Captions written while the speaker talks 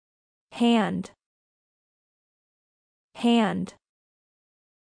hand, hand.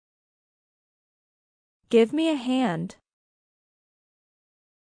 Give me a hand.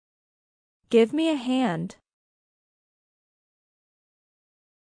 Give me a hand.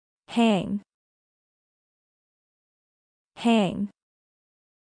 Hang, hang.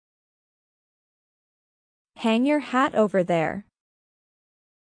 Hang your hat over there.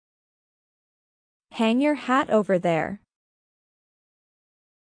 Hang your hat over there.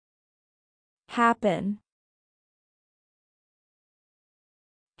 Happen,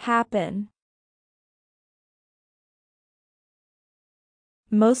 happen.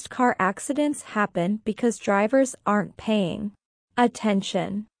 Most car accidents happen because drivers aren't paying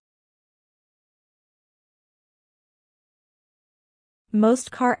attention.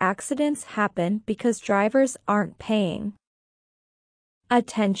 Most car accidents happen because drivers aren't paying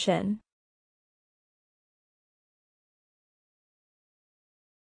attention.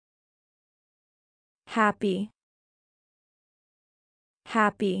 Happy,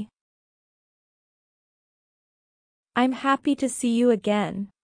 happy. I'm happy to see you again.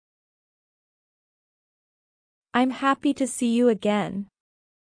 I'm happy to see you again.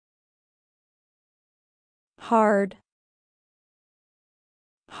 Hard,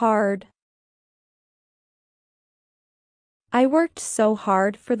 hard. I worked so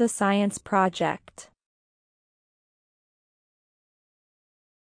hard for the science project.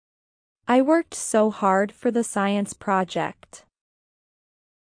 I worked so hard for the science project.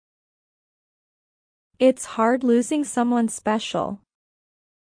 It's hard losing someone special.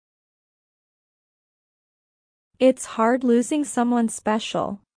 It's hard losing someone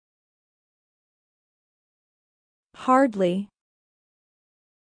special. Hardly,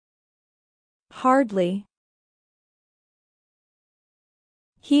 hardly.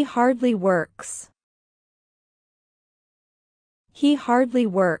 He hardly works. He hardly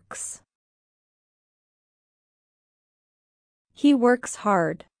works. He works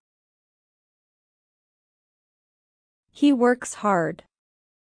hard. He works hard.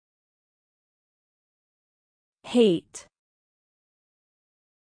 Hate,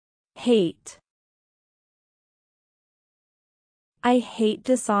 hate. I hate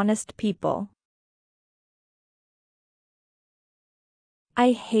dishonest people.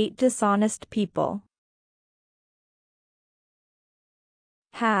 I hate dishonest people.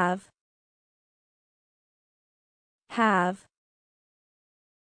 Have, have.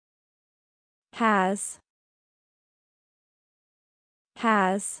 Has,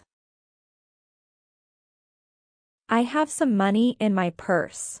 has. I have some money in my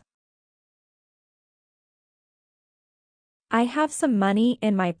purse. I have some money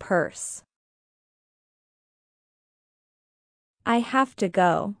in my purse. I have to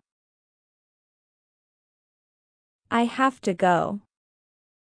go. I have to go.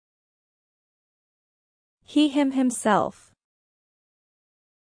 He him himself.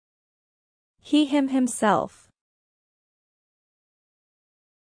 He him himself.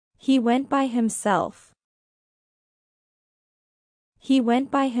 He went by himself. He went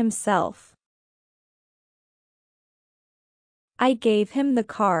by himself. I gave him the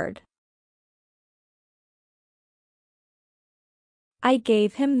card. I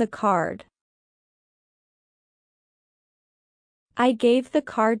gave him the card. I gave the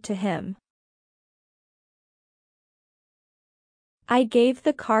card to him. I gave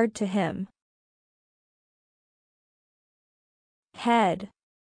the card to him. Head,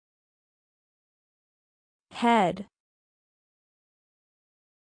 head.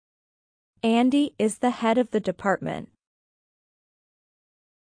 Andy is the head of the department.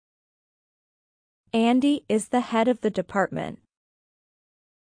 Andy is the head of the department.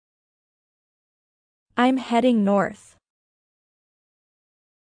 I'm heading north.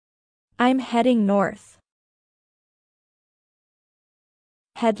 I'm heading north.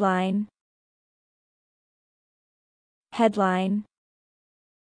 Headline, headline.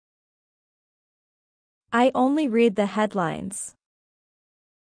 I only read the headlines.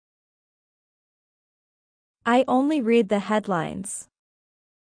 I only read the headlines.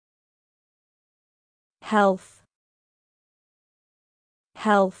 Health,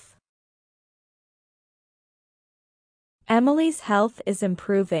 health. Emily's health is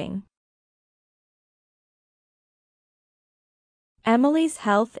improving. Emily's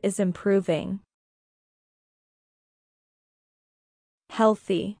health is improving.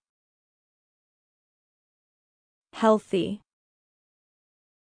 Healthy, healthy.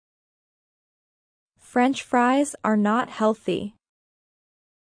 French fries are not healthy.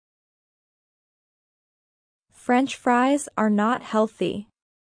 French fries are not healthy.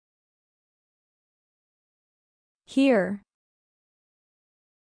 Here,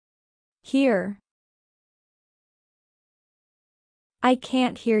 Here. I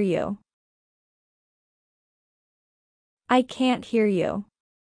can't hear you. I can't hear you.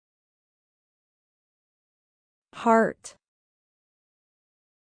 Heart.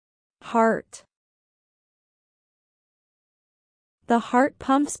 Heart. The heart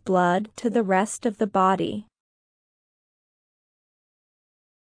pumps blood to the rest of the body.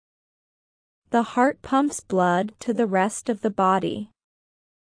 The heart pumps blood to the rest of the body.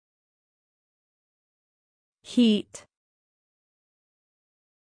 Heat.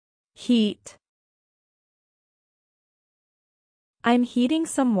 Heat. I'm heating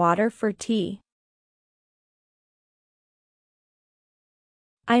some water for tea.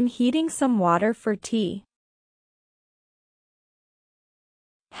 I'm heating some water for tea.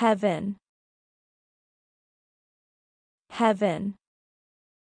 Heaven. Heaven.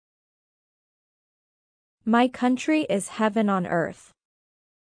 My country is heaven on earth.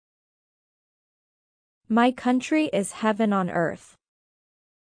 My country is heaven on earth.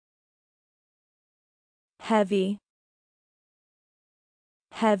 Heavy.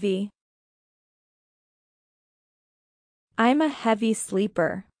 Heavy. I'm a heavy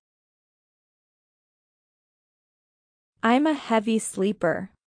sleeper. I'm a heavy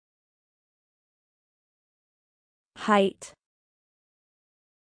sleeper. Height.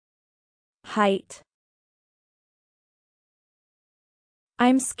 Height.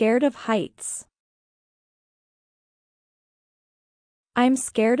 I'm scared of heights. I'm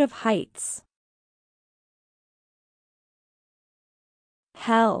scared of heights.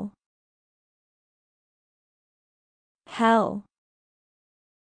 Hell. Hell.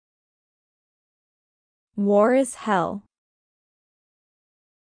 War is hell.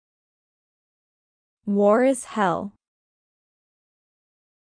 War is hell.